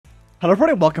Hello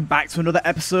everybody, welcome back to another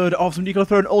episode of some Nuclear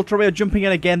Throne Ultra. We are jumping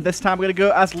in again. This time we're going to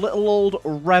go as Little Old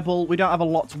Rebel. We don't have a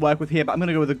lot to work with here, but I'm going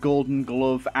to go with a Golden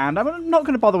Glove. And I'm not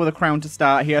going to bother with a crown to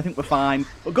start here. I think we're fine.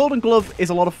 But Golden Glove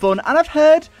is a lot of fun. And I've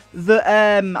heard that,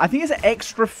 I think it's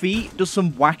Extra Feet does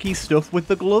some wacky stuff with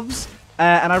the gloves.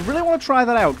 And I really want to try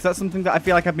that out, because that's something that I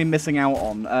feel like I've been missing out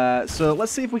on. So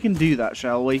let's see if we can do that,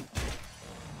 shall we?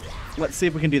 Let's see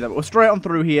if we can do that. But we're straight on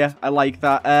through here. I like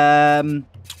that.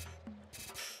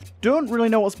 Don't really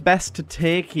know what's best to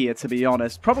take here, to be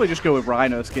honest. Probably just go with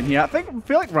Rhino Skin here. I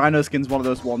feel like Rhino Skin's one of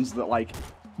those ones that, like,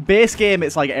 base game,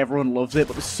 it's like everyone loves it,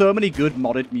 but there's so many good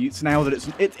modded mutes now that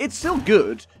it's still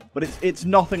good, but it's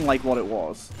nothing like what it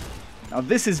was. Now,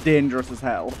 this is dangerous as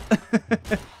hell.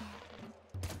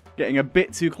 Getting a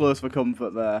bit too close for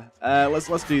comfort there.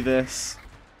 Let's do this.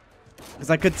 Because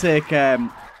I could take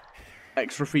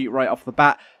Extra Feet right off the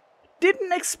bat.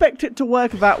 Didn't expect it to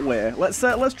work that way. Let's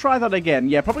try that again.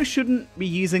 Yeah, probably shouldn't be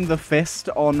using the fist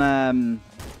on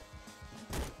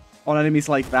enemies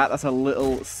like that. That's a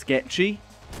little sketchy.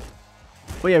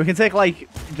 But yeah, we can take like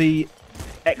the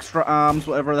extra arms,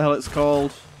 whatever the hell it's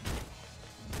called.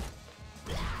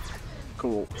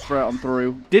 Cool. Straight on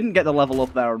through. Didn't get the level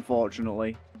up there,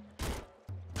 unfortunately.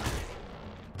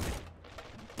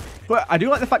 But I do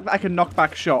like the fact that I can knock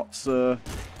back shots, so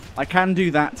I can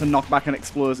do that to knock back an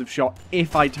explosive shot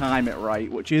if I time it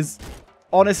right, which is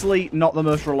honestly not the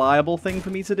most reliable thing for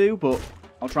me to do, but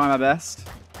I'll try my best.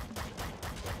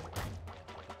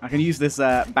 I can use this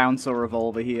bouncer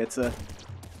revolver here to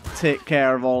take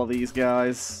care of all of these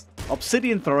guys.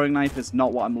 Obsidian throwing knife is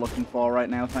not what I'm looking for right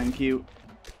now, thank you.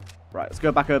 Right, let's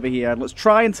go back over here. Let's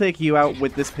try and take you out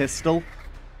with this pistol.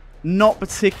 Not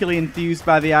particularly enthused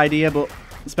by the idea, but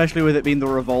especially with it being the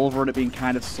revolver and it being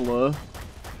kind of slow.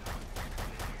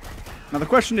 Now the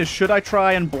question is, should I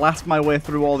try and blast my way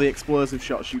through all the explosive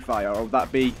shots you fire, or would that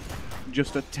be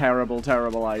just a terrible,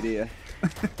 terrible idea?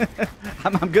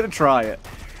 I'm going to try it.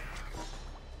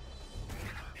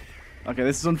 Okay,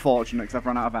 this is unfortunate because I've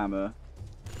run out of ammo.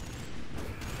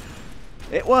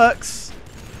 It works!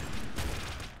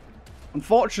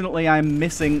 Unfortunately, I'm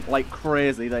missing like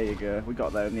crazy. There you go. We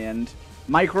got there in the end.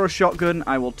 Micro shotgun,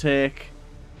 I will take.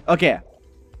 Okay.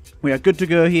 We are good to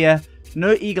go here.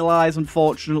 No eagle eyes,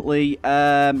 unfortunately.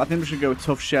 I think we should go with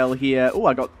tough shell here. Oh,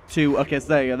 I got 2. Okay, so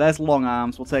there you go. There's long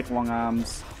arms. We'll take long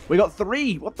arms. We got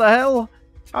 3. What the hell?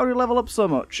 How do we level up so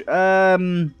much?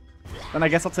 Then I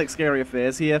guess I'll take scary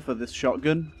affairs here for this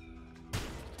shotgun.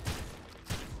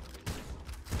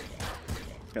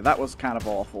 Okay, that was kind of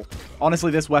awful. Honestly,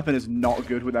 this weapon is not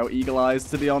good without eagle eyes,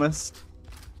 to be honest.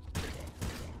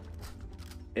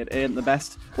 It ain't the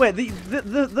best. Wait,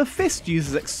 the fist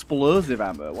uses explosive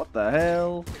ammo. What the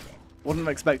hell? Wouldn't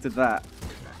have expected that.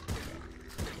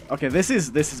 Okay, this is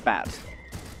bad.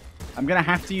 I'm gonna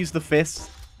have to use the fist,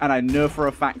 and I know for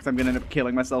a fact I'm gonna end up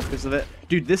killing myself because of it.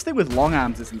 Dude, this thing with long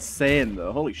arms is insane,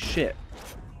 though. Holy shit.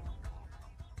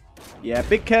 Yeah,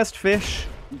 big cursed fish.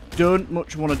 Don't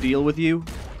much want to deal with you.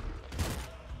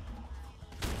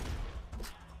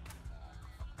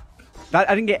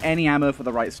 I didn't get any ammo for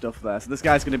the right stuff there, so this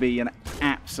guy's going to be an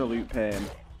absolute pain.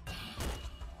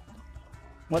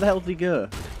 Where the hell did he go?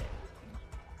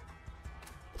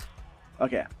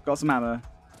 Okay, got some ammo.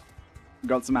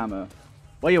 Got some ammo.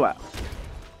 Where you at?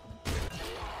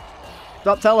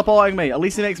 Stop teleporting me! At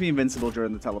least he makes me invincible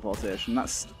during the teleportation.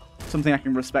 That's something I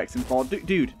can respect him for.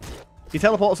 Dude, he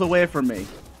teleports away from me.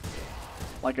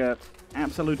 Like a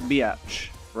absolute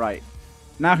biatch. Right.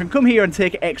 Now I can come here and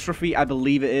take Extra Feet, I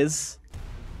believe it is.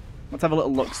 Let's have a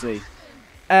little look-see.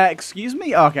 Excuse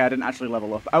me? Oh, okay, I didn't actually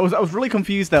level up. I was really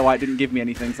confused there why it didn't give me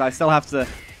anything, so I still have to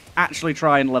actually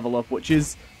try and level up, which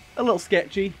is a little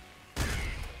sketchy.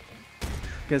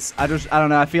 Because I don't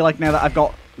know, I feel like now that I've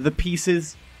got the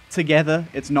pieces together,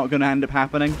 it's not going to end up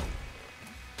happening.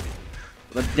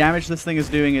 The damage this thing is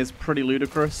doing is pretty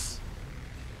ludicrous.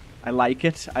 I like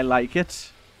it. I like it.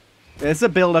 It's a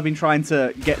build I've been trying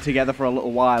to get together for a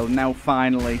little while, and now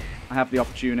finally I have the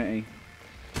opportunity.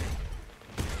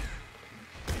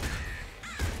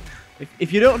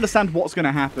 If you don't understand what's going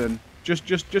to happen,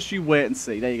 just you wait and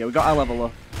see. There you go. We got our level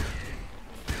up.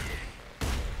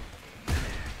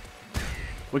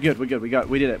 We're good. We're good.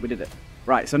 We did it. We did it.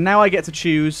 Right. So now I get to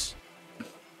choose.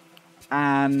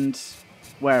 And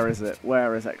where is it?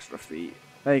 Where is Extra Feet?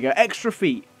 There you go. Extra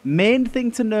Feet. Main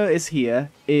thing to notice here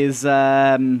is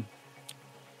it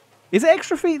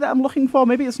Extra Feet that I'm looking for?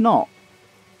 Maybe it's not.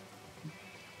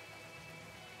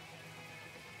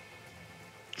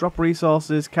 Drop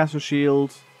resources, cast a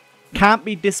shield. Can't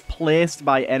be displaced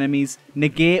by enemies.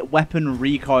 Negate weapon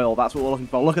recoil. That's what we're looking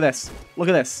for. Look at this. Look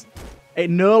at this. It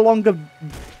no longer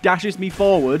dashes me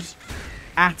forward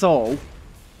at all.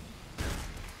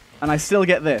 And I still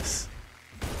get this.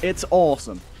 It's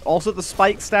awesome. Also, the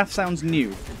spike staff sounds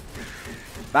new.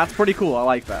 That's pretty cool. I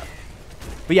like that.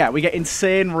 But yeah, we get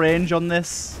insane range on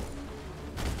this.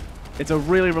 It's a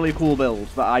really, really cool build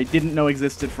that I didn't know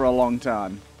existed for a long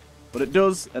time. But it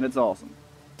does, and it's awesome.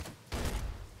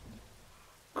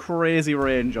 Crazy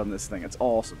range on this thing. It's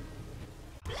awesome.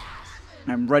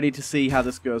 I'm ready to see how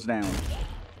this goes down.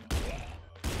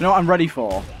 You know what I'm ready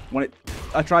for? When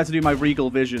I try to do my regal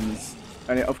visions,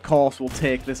 and it of course will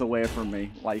take this away from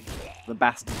me, like the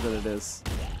bastard that it is.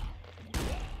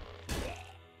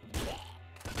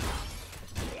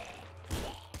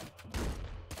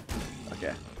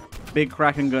 Okay. Big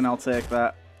Kraken gun, I'll take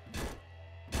that.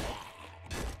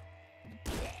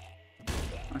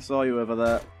 I saw you over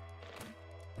there.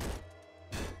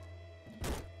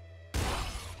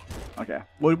 Okay,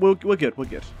 we're good, we're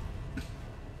good.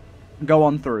 Go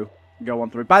on through. Go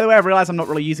on through. By the way, I've realized I'm not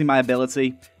really using my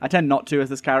ability. I tend not to as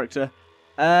this character.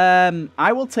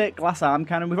 I will take Glass Arm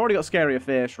Cannon. We've already got Scarier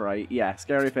Face, right? Yeah,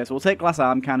 Scarier Face. We'll take Glass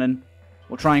Arm Cannon.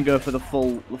 We'll try and go for the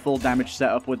full damage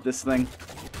setup with this thing.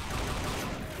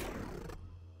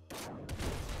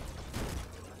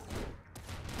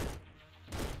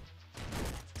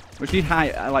 We just need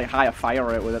higher fire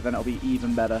rate with it, then it'll be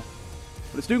even better.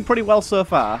 But it's doing pretty well so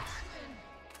far.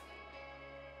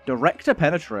 Director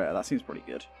Penetrator, that seems pretty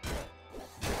good.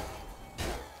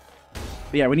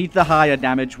 But yeah, we need the higher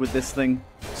damage with this thing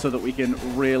so that we can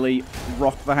really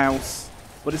rock the house.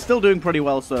 But it's still doing pretty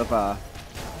well so far.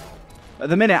 At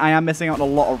the minute, I am missing out on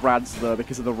a lot of rads, though,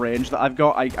 because of the range that I've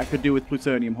got. I could do with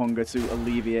Plutonium Hunger to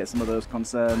alleviate some of those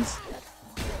concerns.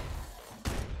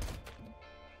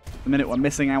 At the minute, we're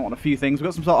missing out on a few things. We've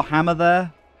got some sort of hammer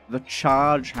there. The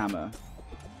Charge Hammer.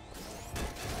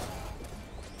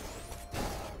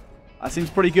 That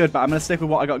seems pretty good, but I'm going to stick with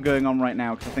what I got going on right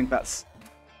now, because I think that's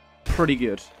pretty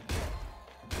good.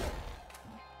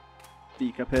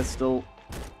 Beaker Pistol.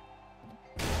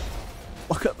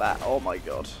 Look at that. Oh my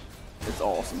god. It's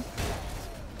awesome.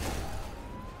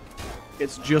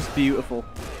 It's just beautiful.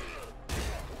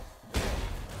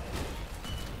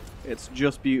 It's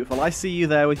just beautiful. I see you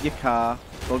there with your car.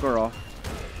 Bugger off.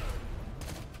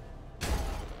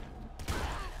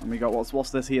 And we got, what's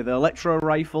this here? The Electro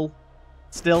Rifle.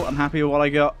 Still, I'm happy with what I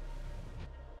got.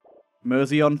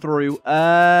 Mosey on through.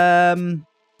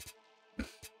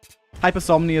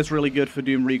 Hypersomnia is really good for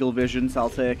doing Regal Visions. I'll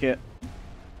take it.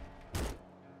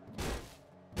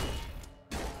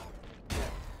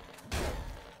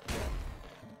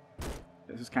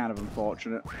 This is kind of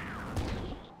unfortunate.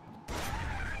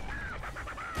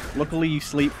 Luckily, you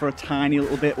sleep for a tiny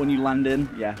little bit when you land in.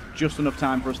 Yeah, just enough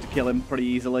time for us to kill him pretty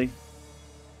easily.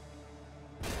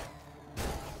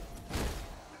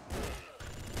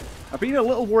 I've been a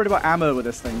little worried about ammo with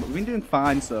this thing, but we've been doing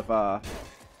fine so far.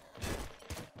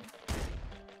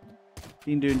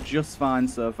 Been doing just fine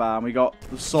so far. And we got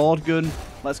the sword gun.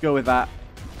 Let's go with that.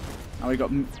 And we got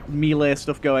melee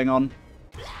stuff going on.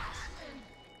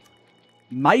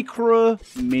 Micro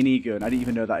minigun. I didn't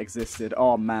even know that existed.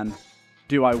 Oh man.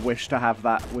 Do I wish to have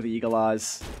that with Eagle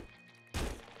Eyes.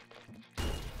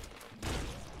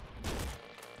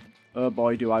 Oh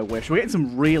boy, do I wish. We're getting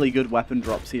some really good weapon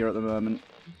drops here at the moment.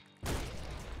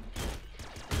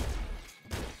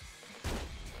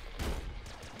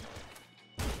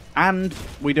 And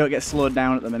we don't get slowed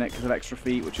down at the minute because of extra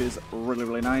feet, which is really,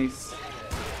 really nice.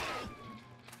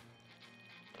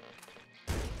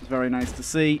 It's very nice to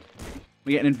see.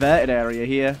 We get an inverted area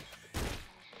here.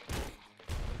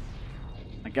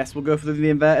 I guess we'll go for the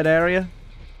inverted area.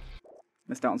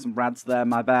 Missed out on some rads there,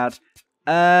 my bad.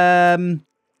 I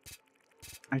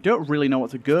don't really know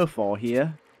what to go for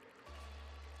here.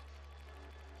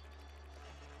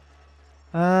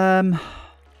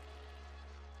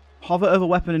 Hover over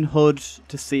weapon and HUD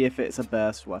to see if it's a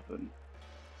burst weapon.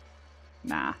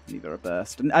 Nah, neither a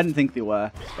burst. I didn't think they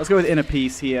were. Let's go with inner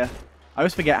piece here. I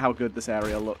always forget how good this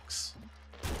area looks.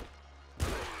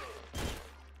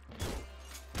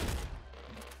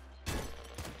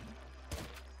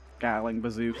 Gatling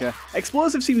bazooka.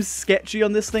 Explosive seems sketchy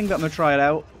on this thing, but I'm going to try it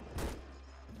out.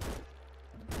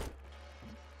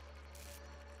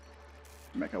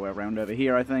 Make our way around over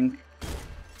here, I think.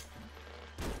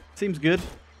 Seems good.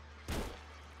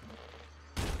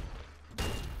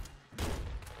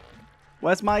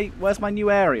 Where's my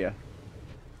new area?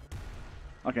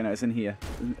 Okay, no, it's in here.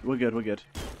 We're good, we're good.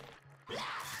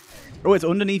 Oh, it's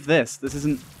underneath this. This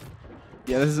isn't...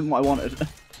 Yeah, this isn't what I wanted.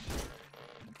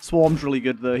 Swarm's really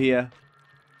good, though, here.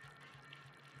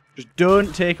 Just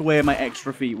don't take away my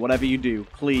extra feet, whatever you do,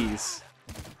 please.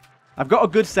 I've got a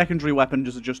good secondary weapon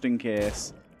just in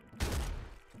case.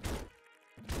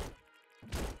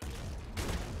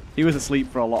 He was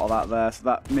asleep for a lot of that there, so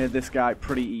that made this guy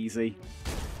pretty easy.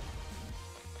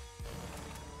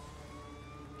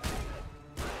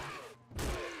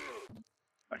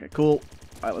 Okay, cool.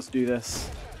 Alright, let's do this.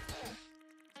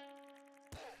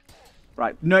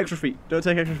 Right, no extra feet. Don't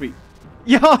take extra feet.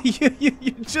 Yo,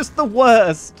 you're just the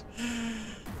worst.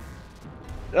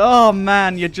 Oh,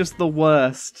 man, you're just the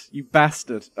worst. You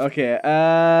bastard. Okay,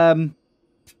 let's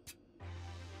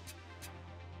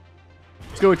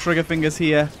go with trigger fingers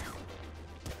here.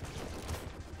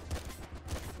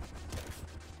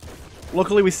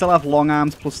 Luckily, we still have long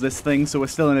arms plus this thing, so we're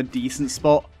still in a decent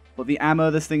spot. But the ammo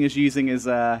this thing is using is,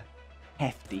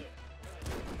 hefty.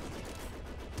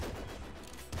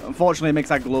 Unfortunately, it makes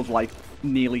that glove, like,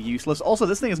 nearly useless. Also,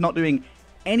 this thing is not doing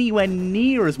anywhere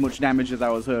near as much damage as I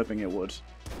was hoping it would.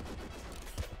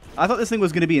 I thought this thing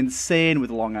was going to be insane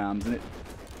with long arms, and it's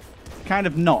kind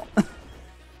of not.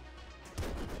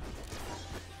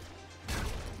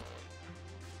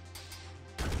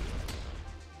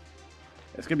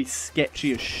 It's going to be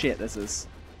sketchy as shit, this is.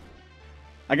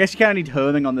 I guess you kind of need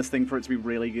homing on this thing for it to be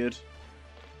really good.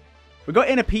 We've got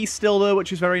inner peace still, though,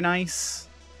 which is very nice.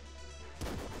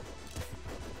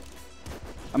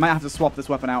 I might have to swap this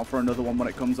weapon out for another one when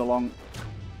it comes along.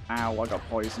 Ow, I got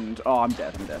poisoned. Oh, I'm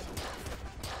dead, I'm dead.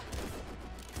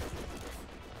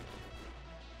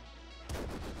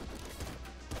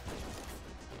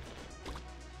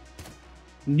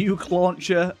 Nuke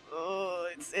launcher.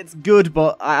 It's good,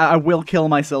 but I will kill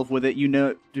myself with it. You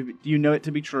know it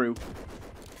to be true.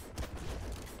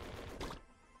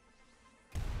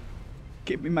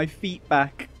 Give me my feet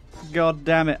back. God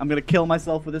damn it. I'm going to kill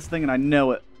myself with this thing, and I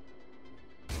know it.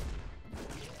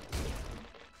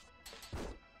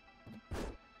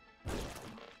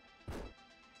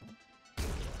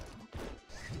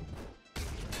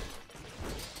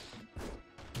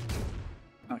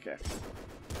 Okay.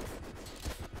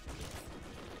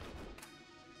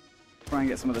 Try and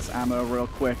get some of this ammo real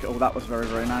quick. Oh, that was very,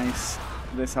 very nice.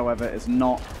 This, however, is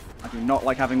not. I do not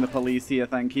like having the police here,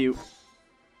 thank you.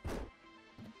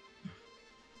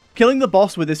 Killing the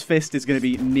boss with his fist is going to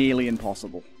be nearly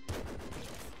impossible.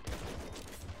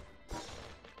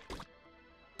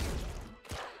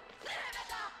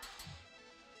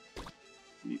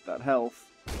 Need that health.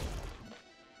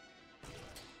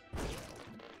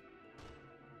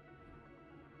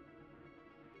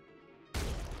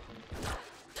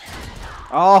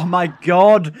 Oh my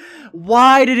god!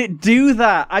 Why did it do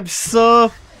that? I'm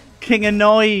so fucking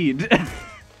annoyed.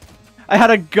 I had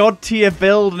a god tier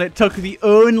build and it took the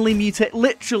only mutate,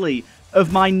 literally,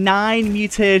 of my 9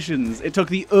 mutations, it took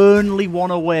the only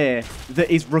one away that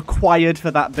is required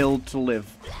for that build to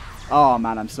live. Oh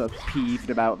man, I'm so peeved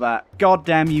about that. God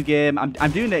damn you, game.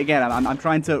 I'm doing it again. I'm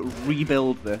trying to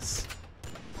rebuild this.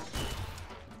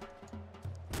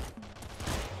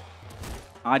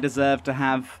 I deserve to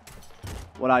have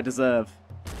what I deserve.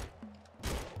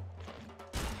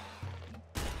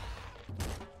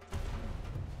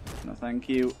 No, thank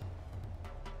you.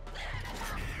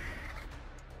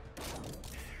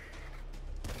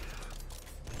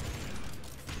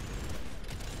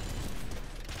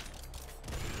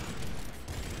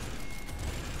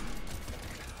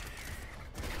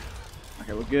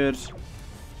 Okay, we're good.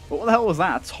 What the hell was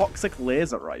that? A toxic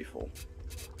laser rifle.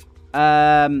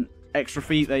 Extra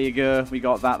feet, there you go. We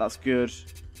got that, that's good.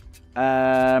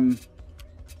 I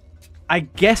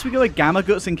guess we go with Gamma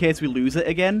Guts in case we lose it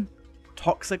again.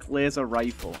 Toxic laser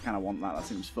rifle. Kind of want that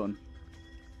seems fun.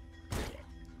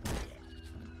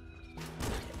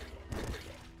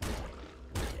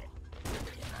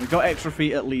 We got extra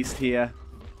feet at least here.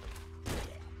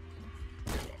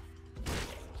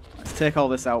 Let's take all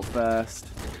this out first.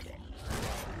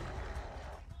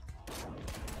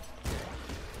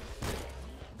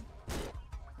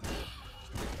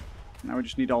 Now we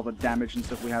just need all the damage and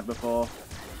stuff we had before.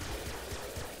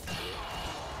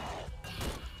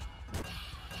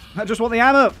 I just want the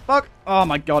ammo! Fuck! Oh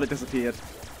my god, it disappeared.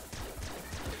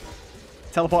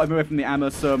 Teleported me away from the ammo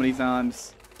so many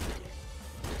times.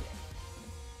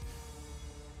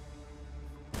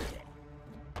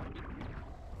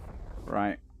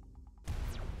 Right.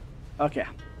 Okay.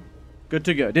 Good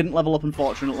to go. Didn't level up,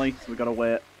 unfortunately, so we gotta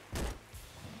wait.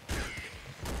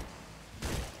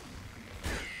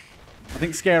 I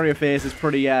think Scarier Face is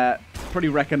pretty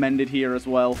recommended here as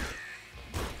well.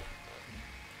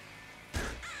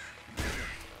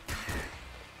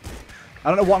 I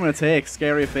don't know what I'm going to take,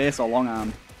 Scarier Face or Long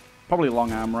Arm. Probably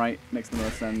Long Arm, right? Makes the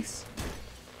most sense.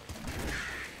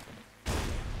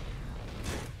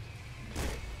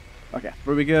 Okay,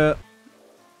 here we go.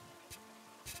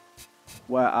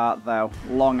 Where art thou?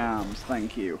 Long arms,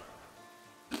 thank you.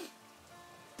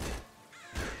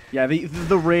 Yeah,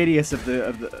 the radius of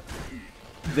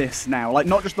this now, like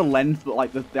not just the length, but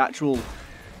like the actual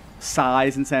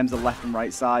size in terms of left and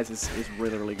right size is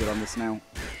really, really good on this now.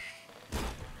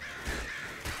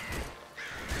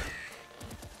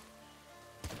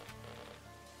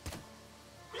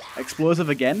 Explosive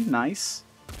again, nice.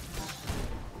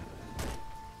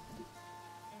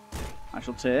 I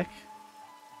shall take.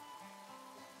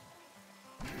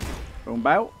 Boom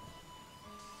bout.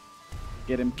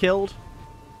 Get him killed.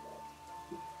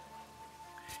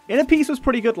 Inner Peace was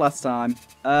pretty good last time.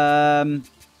 I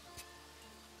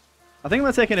think I'm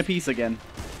going to take Inner Peace again.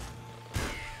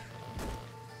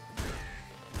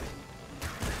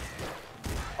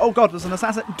 Oh god, there's an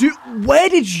assassin. Dude, where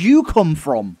did you come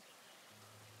from?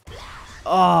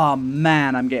 Oh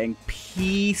man, I'm getting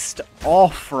pieced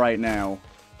off right now.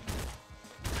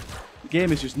 The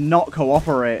game is just not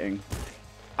cooperating.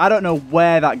 I don't know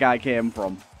where that guy came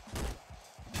from.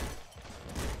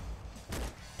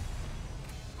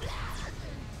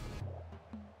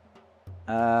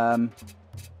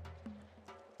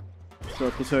 Go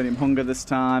Plutonium Hunger this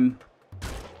time.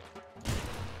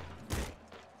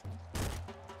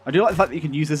 I do like the fact that you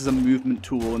can use this as a movement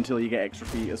tool until you get extra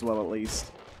feet as well, at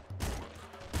least.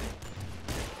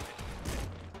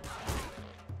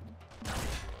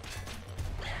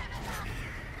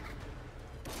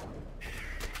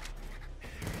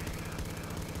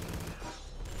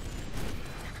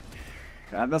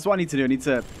 That's what I need to do. I need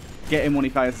to get him when he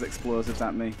fires his explosives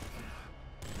at me.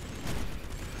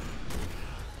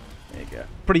 There you go.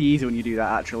 Pretty easy when you do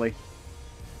that, actually.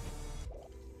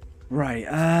 Right,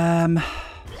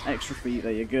 extra feet,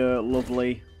 there you go.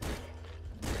 Lovely.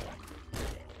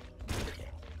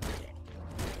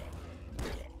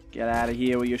 Get out of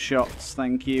here with your shots,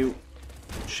 thank you.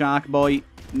 Shark Boy,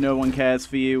 no one cares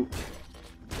for you.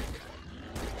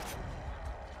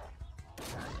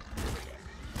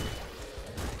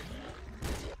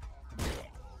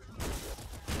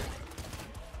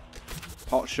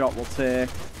 Hot shot will take.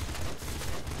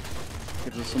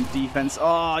 Gives us some defense.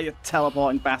 Oh, you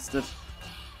teleporting bastard.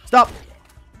 Stop!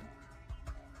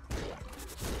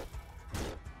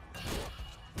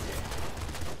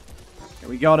 Okay,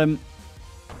 we got him.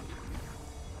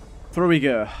 Through we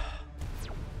go.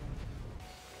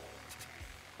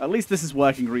 At least this is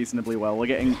working reasonably well. We're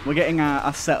getting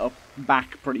our setup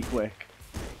back pretty quick.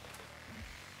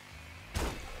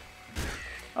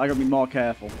 I gotta be more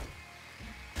careful.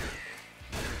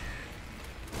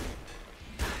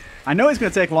 I know it's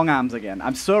going to take long arms again.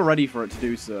 I'm so ready for it to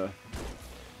do so.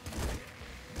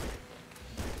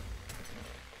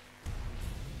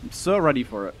 I'm so ready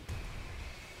for it.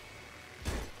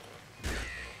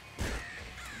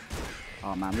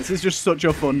 Oh man, this is just such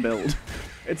a fun build.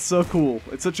 It's so cool.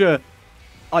 It's such a,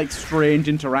 like, strange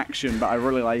interaction, but I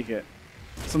really like it.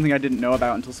 Something I didn't know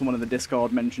about until someone in the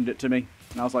Discord mentioned it to me.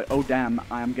 And I was like, oh damn,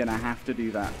 I am going to have to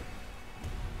do that.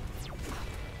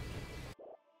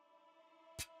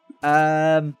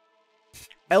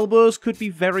 Elbows could be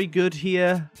very good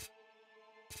here.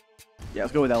 Yeah,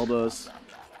 let's go with elbows.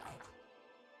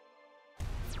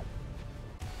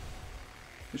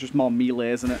 It's just more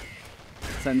melee, isn't it?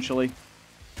 Essentially.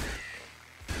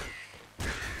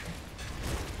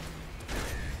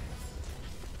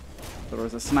 There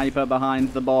was a sniper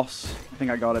behind the boss. I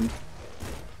think I got him.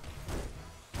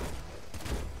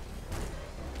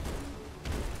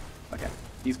 Okay.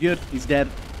 He's good. He's dead.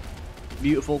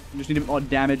 Beautiful. Just need a bit more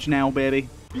damage now, baby.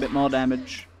 A bit more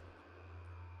damage.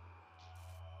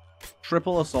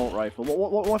 Triple assault rifle.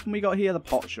 What weapon we got here? The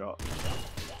pot shot.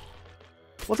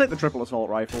 We'll take the triple assault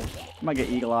rifle. Might get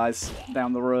Eagle Eyes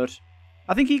down the road.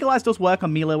 I think Eagle Eyes does work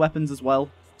on melee weapons as well,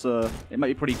 so it might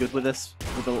be pretty good with this,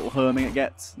 with the little homing it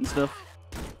gets and stuff.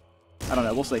 I don't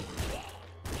know. We'll see.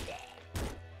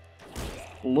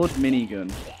 Blood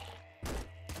minigun.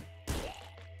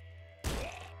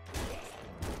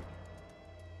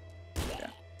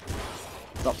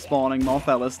 Stop spawning more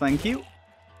fellas, thank you.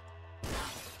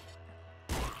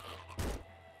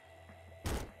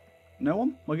 No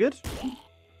one? We're good?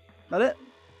 That it?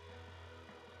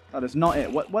 That is not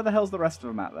it. Where the hell's the rest of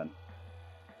them at, then?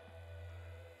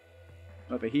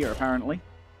 Over here, apparently.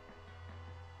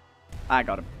 I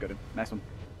got him. Got him. Nice one.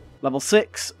 Level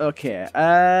 6. Okay.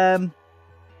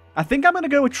 I think I'm going to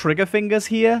go with Trigger Fingers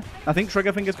here. I think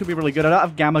Trigger Fingers could be really good. I don't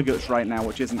have Gamma Guts right now,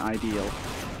 which isn't ideal.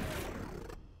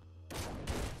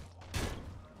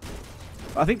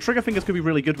 I think Trigger Fingers could be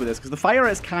really good with this, because the fire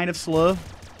is kind of slow.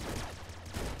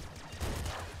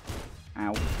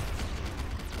 Ow.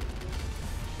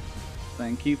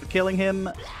 Thank you for killing him.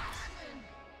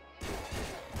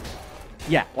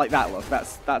 Yeah, like that look.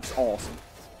 That's awesome.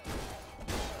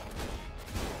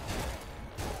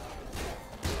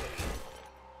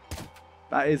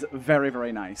 That is very,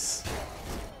 very nice.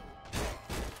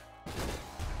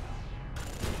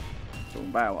 Oh,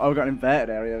 wow. Oh, we've got an inverted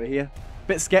area over here.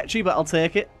 Bit sketchy, but I'll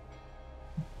take it.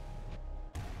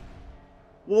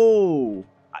 Whoa.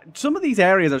 Some of these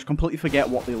areas I just completely forget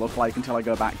what they look like until I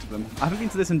go back to them. I haven't been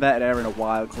to this inverted area in a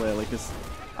while, clearly, because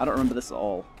I don't remember this at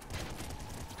all.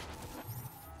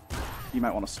 You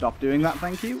might want to stop doing that,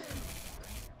 thank you.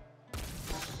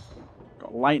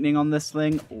 Got lightning on this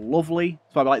thing. Lovely.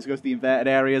 That's why I like to go to the inverted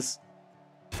areas.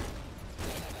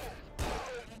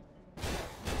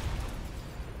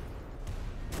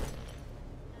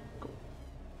 Cool.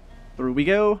 Through we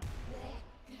go.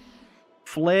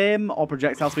 Flame or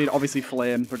projectile speed? Obviously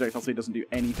flame. Projectile speed doesn't do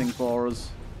anything for us.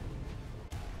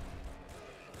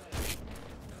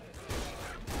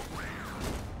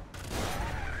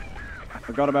 I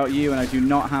forgot about you, and I do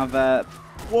not have a...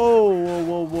 Whoa, whoa,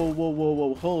 whoa, whoa, whoa, whoa,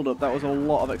 whoa. Hold up. That was a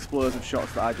lot of explosive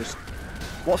shots that I just...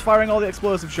 What's firing all the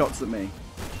explosive shots at me?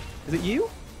 Is it you?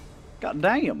 God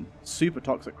damn. Super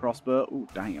toxic crossbow. Ooh,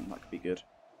 damn. That could be good.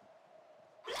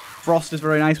 Frost is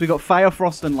very nice. We got fire,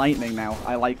 frost, and lightning now.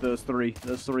 I like those three.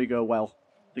 Those three go well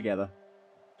together.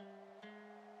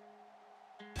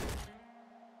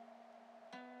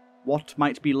 What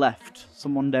might be left?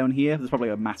 Someone down here? There's probably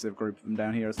a massive group of them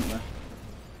down here, isn't there?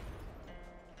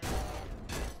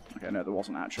 Okay, no, there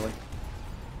wasn't actually.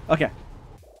 Okay.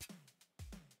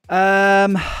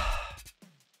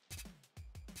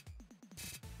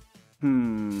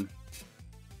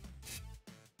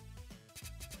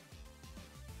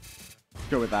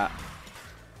 Go with that.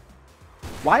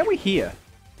 Why are we here?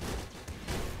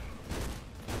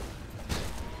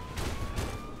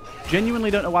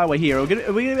 Genuinely don't know why we're here. Are we going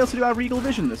to be able to do our regal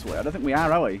vision this way? I don't think we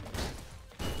are we?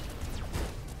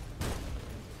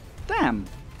 Damn.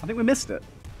 I think we missed it.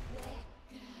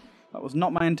 That was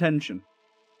not my intention.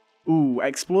 Ooh,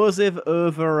 explosive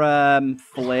over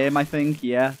flame, I think.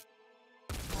 Yeah.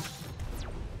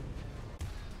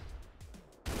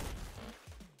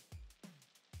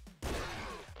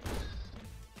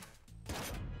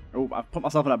 Oh, I've put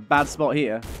myself in a bad spot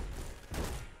here.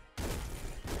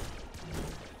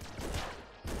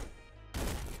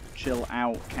 Chill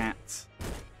out, cat.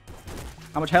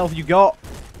 How much health you got?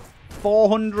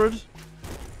 400?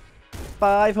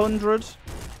 500?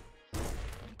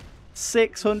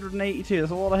 682.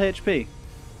 That's a lot of HP.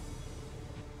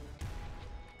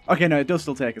 Okay, no, it does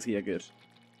still take us here. Good.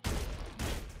 So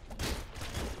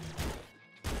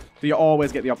you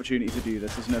always get the opportunity to do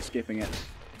this. There's no skipping it.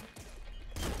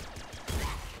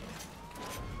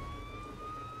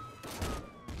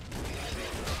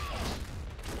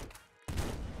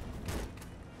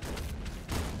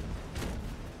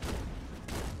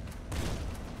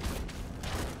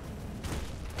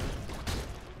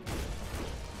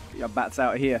 Your bats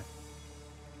out here.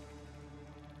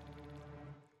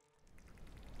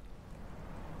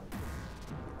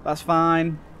 That's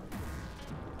fine.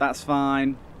 That's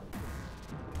fine.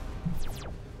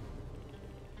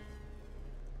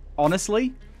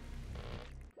 Honestly,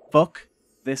 fuck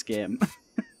this game.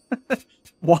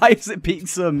 Why is it being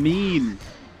so mean?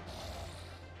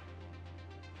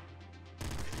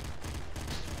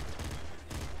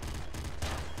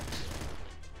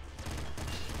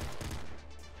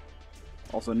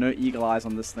 Also, no eagle eyes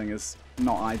on this thing is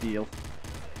not ideal.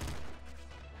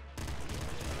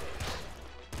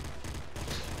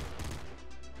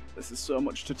 This is so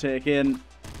much to take in.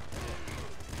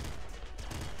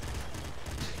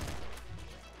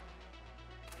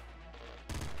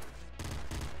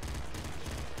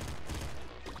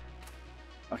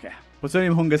 Okay,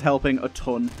 Plutonium Hunger's helping a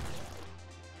ton.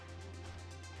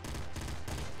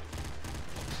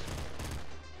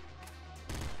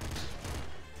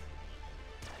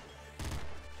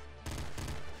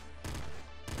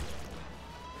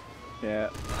 Yeah.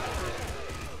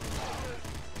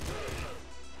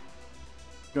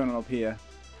 Going on up here.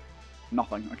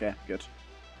 Nothing. Okay, good.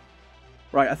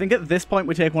 Right, I think at this point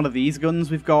we take one of these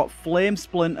guns. We've got Flame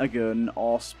Splinter Gun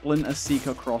or Splinter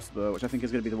Seeker Crossbow, which I think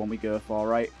is going to be the one we go for,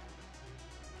 right?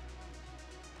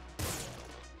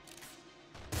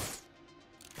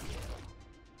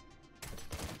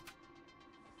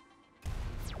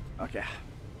 Okay.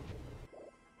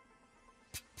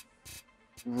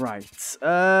 Right.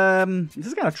 This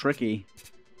is kind of tricky.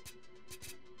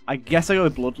 I guess I go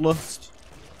with Bloodlust.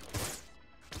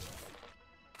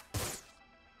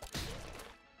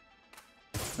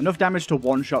 Enough damage to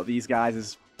one-shot these guys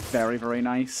is very, very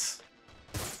nice.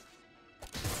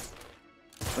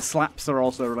 The slaps are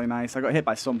also really nice. I got hit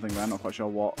by something, but I'm not quite sure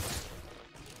what.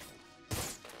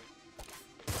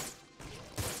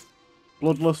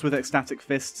 Bloodlust with ecstatic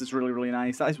fists is really, really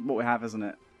nice. That is what we have, isn't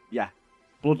it? Yeah.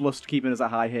 Bloodlust keeping us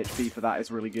at high HP for that is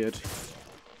really good.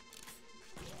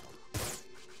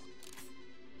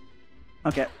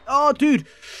 Okay. Oh, dude!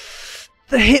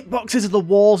 The hitboxes of the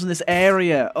walls in this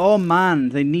area. Oh, man.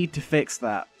 They need to fix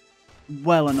that.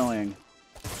 Well annoying.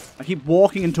 I keep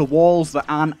walking into walls that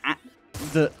aren't...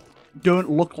 that don't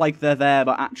look like they're there,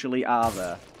 but actually are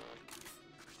there.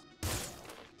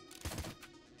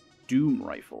 Doom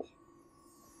rifle.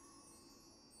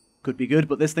 Could be good,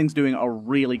 but this thing's doing a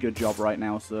really good job right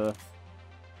now, so...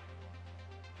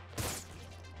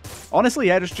 Honestly,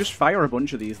 yeah, just fire a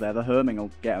bunch of these there. The herming will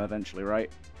get them eventually,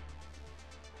 right?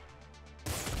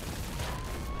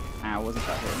 Ow, wasn't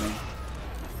that hitting me?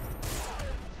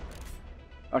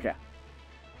 Okay.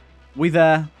 We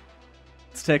there.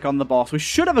 Let's take on the boss. We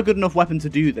should have a good enough weapon to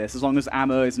do this, as long as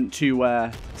ammo isn't too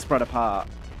spread apart.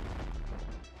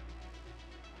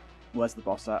 Where's the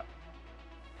boss at?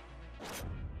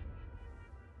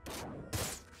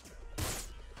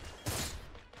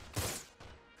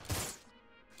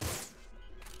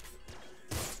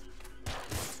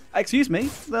 Excuse me?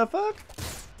 The fuck?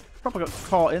 Probably got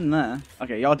caught in there.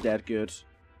 Okay, you're dead. Good.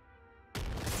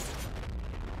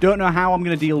 Don't know how I'm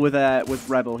gonna deal with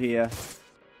Rebel here.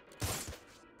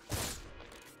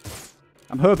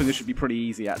 I'm hoping this should be pretty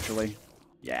easy, actually.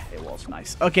 Yeah, it was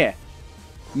nice. Okay,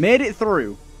 made it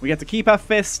through. We get to keep our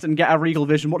fist and get our regal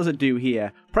vision. What does it do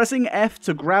here? Pressing F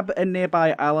to grab a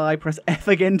nearby ally. Press F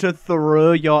again to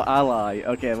throw your ally.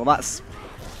 Okay, well that's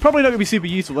probably not gonna be super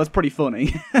useful. That's pretty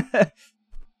funny.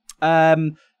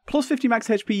 Plus 50 max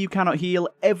HP, you cannot heal.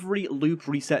 Every loop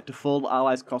reset to full.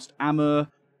 Allies cost ammo.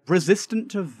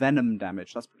 Resistant to venom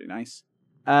damage. That's pretty nice.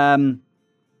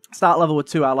 Start level with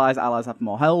 2 allies. Allies have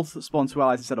more health. Spawn 2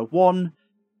 allies instead of 1.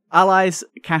 Allies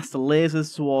cast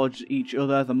lasers towards each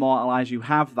other. The more allies you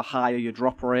have, the higher your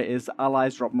drop rate is.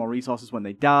 Allies drop more resources when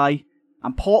they die.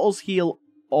 And portals heal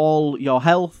all your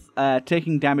health.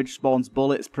 Taking damage spawns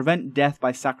bullets. Prevent death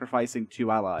by sacrificing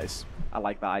 2 allies. I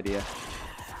like that idea.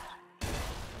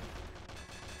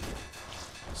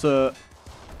 So,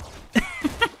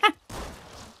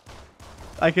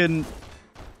 I can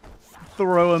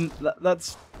throw him.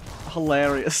 That's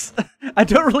hilarious. I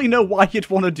don't really know why you'd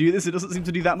want to do this. It doesn't seem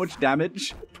to do that much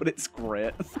damage, but it's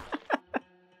great.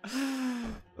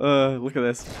 Look at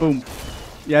this. Boom.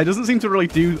 Yeah, it doesn't seem to really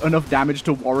do enough damage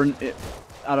to warrant it.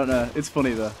 I don't know. It's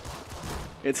funny, though.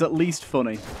 It's at least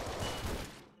funny.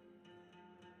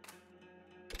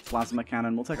 Plasma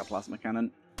cannon. We'll take a plasma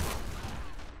cannon.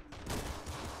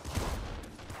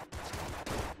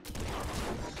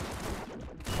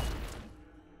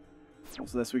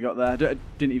 What's this we got there?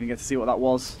 Didn't even get to see what that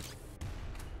was.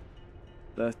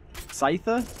 The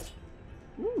Scyther?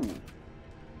 Ooh.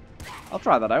 I'll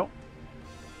try that out.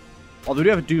 Oh, they do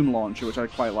have a Doom launcher, which I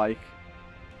quite like.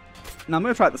 Now I'm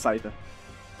going to try the Scyther.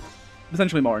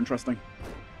 Potentially more interesting.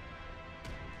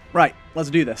 Right, let's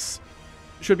do this.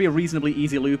 Should be a reasonably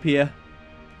easy loop here.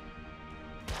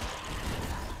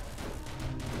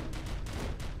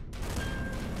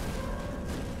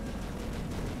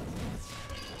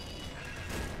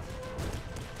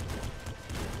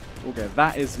 Okay,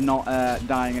 that is not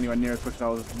dying anywhere near as quick as I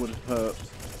would have hoped.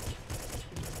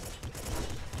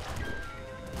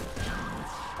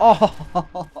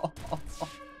 Oh!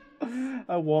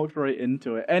 I walked right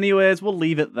into it. Anyways, we'll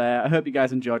leave it there. I hope you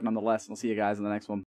guys enjoyed nonetheless, and I'll see you guys in the next one.